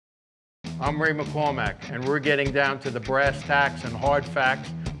I'm Ray McCormack, and we're getting down to the brass tacks and hard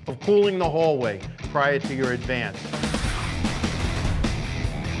facts of cooling the hallway prior to your advance.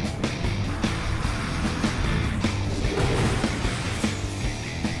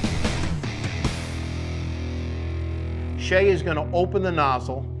 Shay is going to open the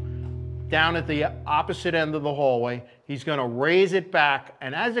nozzle down at the opposite end of the hallway. He's going to raise it back,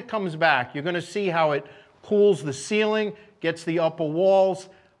 and as it comes back, you're going to see how it cools the ceiling, gets the upper walls.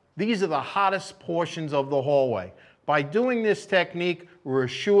 These are the hottest portions of the hallway. By doing this technique, we're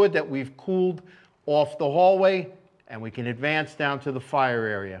assured that we've cooled off the hallway and we can advance down to the fire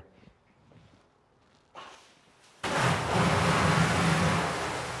area.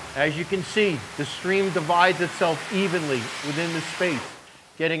 As you can see, the stream divides itself evenly within the space,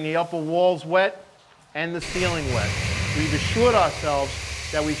 getting the upper walls wet and the ceiling wet. We've assured ourselves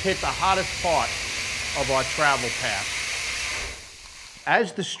that we've hit the hottest part of our travel path.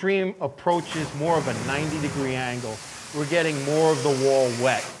 As the stream approaches more of a 90-degree angle, we're getting more of the wall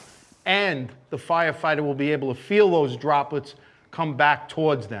wet, and the firefighter will be able to feel those droplets come back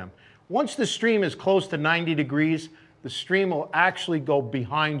towards them. Once the stream is close to 90 degrees, the stream will actually go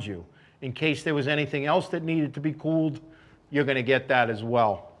behind you. In case there was anything else that needed to be cooled, you're going to get that as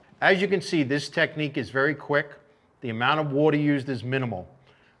well. As you can see, this technique is very quick. The amount of water used is minimal.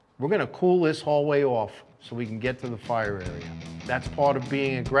 We're going to cool this hallway off so we can get to the fire area. That's part of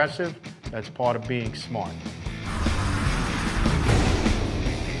being aggressive. That's part of being smart.